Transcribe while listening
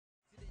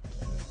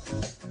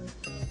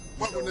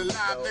Welcome to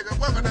Live Nigga.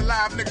 Welcome to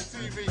Live Nigga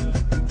TV.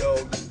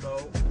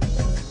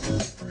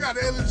 We got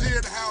the LG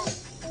in the house.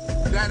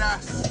 That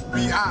ass,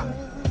 B.I.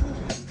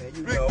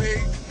 Big B.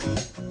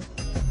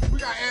 We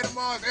got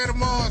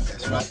Edamars.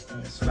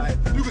 That's right.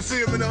 You can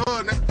see him in the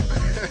hood now.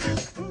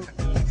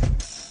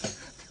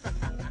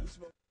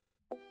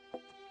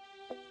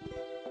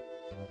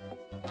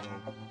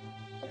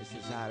 That's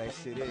just how that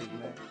shit is,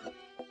 man.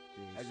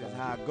 That's just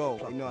how it go.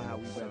 They know how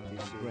we rep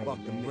this shit.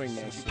 Fuck them, bring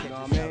that shit, you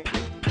know what I mean?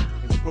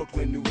 In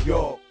Brooklyn, New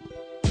York.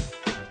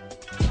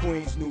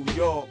 Queens, New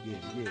York.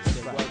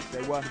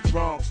 Say what?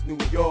 Bronx, New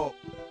York.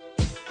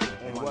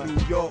 New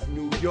York.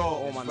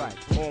 All my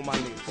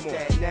niggas. Come on.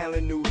 Staten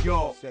Island, New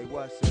York. Say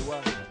what?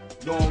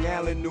 Long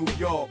Island, New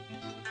York.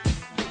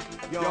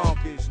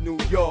 Yonkers, New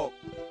York.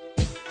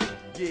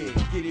 Yeah,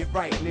 get it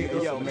right,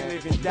 nigga. Yo, man,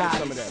 live and die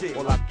this shit.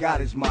 All I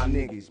got is my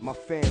niggas, my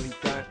family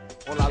done.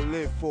 All I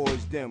live for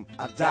is them.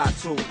 I die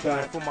too,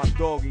 done. For my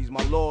doggies,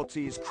 my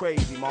loyalty is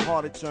crazy. My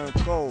heart had turned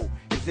cold,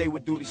 cause they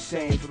would do the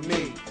same for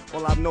me.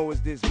 All I know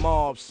is this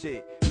mob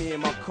shit. Me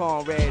and my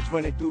comrades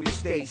running through the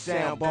state,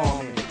 sound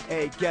bombing.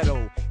 A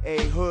ghetto,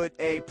 a hood,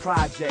 a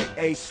project,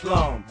 a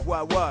slum.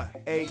 What?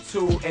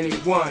 A2 and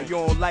A1. You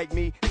don't like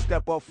me?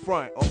 Step up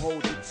front or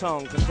hold your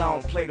tongue, cause I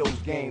don't play those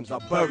games. I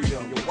bury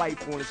them. Your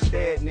wife on the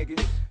stairs,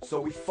 niggas,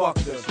 so we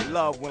fucked her. She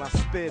love when I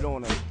spit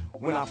on her.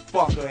 When I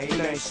fuck her, ain't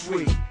nothing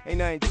sweet, ain't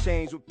nothing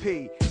changed with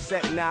P.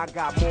 Except now I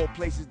got more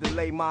places to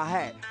lay my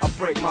hat. I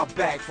break my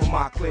back for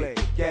my clique.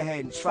 Go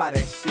ahead and try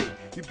that shit.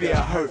 You be a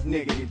hurt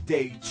nigga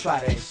today, you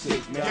try that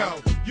shit, man.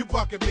 Yo, you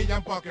bucking me,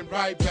 I'm bucking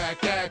right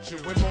back at you.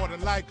 And more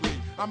than likely,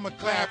 I'ma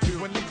clap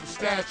you and leave a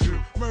statue.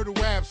 Murder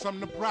wabs, I'm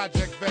the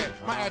project vet.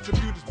 My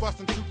attribute is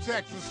busting two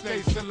texts and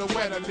stay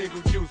silhouette.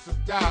 Illegal use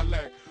of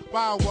dialect.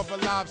 Bio of a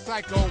live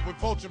psycho with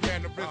vulture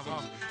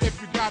mannerisms.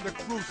 If you got a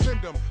crew,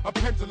 send them a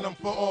pendulum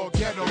for all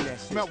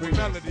ghettos. Melt with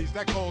melodies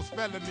that cause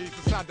felonies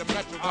inside the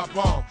metro I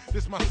bomb.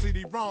 This my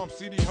CD-ROM,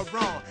 CD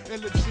Haram.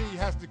 LG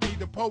has the key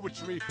to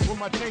poetry with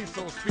my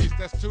chainsaw speech.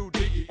 That's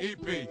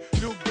 2DEEP.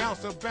 Duke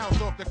bounce off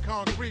the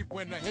concrete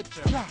when I hit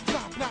ya. Blah,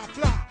 blah, blah,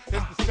 blah.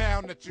 It's the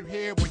sound that you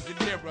hear when you're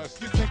near us.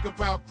 You think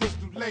about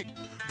Crystal Lake,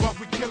 but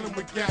we killing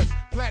with gas.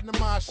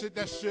 Platinumized shit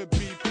that should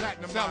be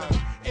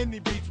platinumized. Any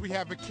beats we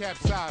have a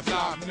capsize.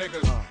 Live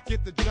niggas,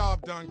 get the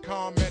job done,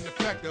 calm and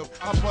effective.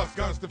 I bust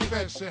guns the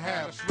feds should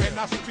have, and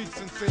I speak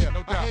sincere.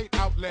 No doubt. I hate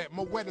outlet,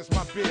 my wet is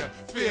my beer.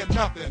 Fear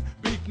nothing,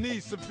 beef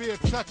needs severe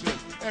touching.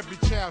 Every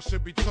child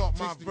should be taught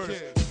my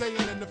verse. Staying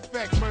in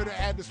effect, murder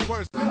at its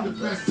worst. I'm the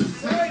best in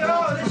sex.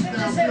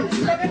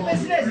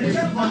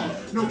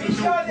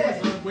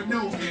 With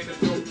no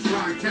antidote,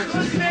 try and catch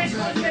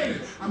me.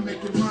 I'm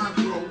making mine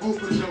grow,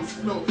 overdose,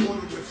 flow,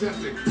 order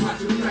majestic.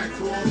 Watch your back,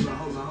 hold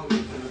on.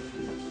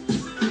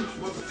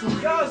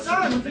 Yo,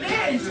 son,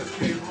 please! Just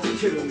came home,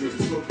 Killing me,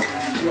 Brooklyn,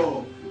 New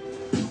York.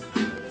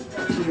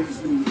 Queens,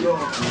 New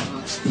York.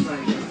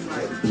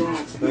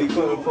 Bronx, No, you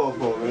couldn't fall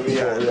for me. We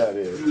out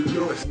here.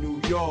 New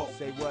York.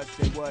 Say what?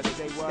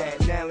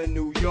 Staten Island,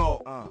 New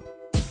York.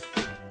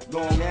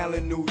 Long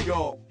Island, New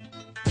York.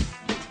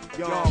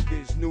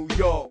 Yonkers, New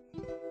York.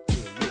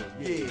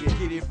 Yeah,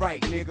 get it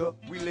right, nigga.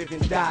 We live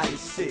and die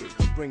this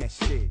shit. Bring that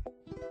shit.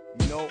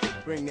 You know,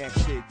 bring that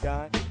shit,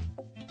 Don.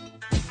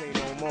 Say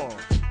no more.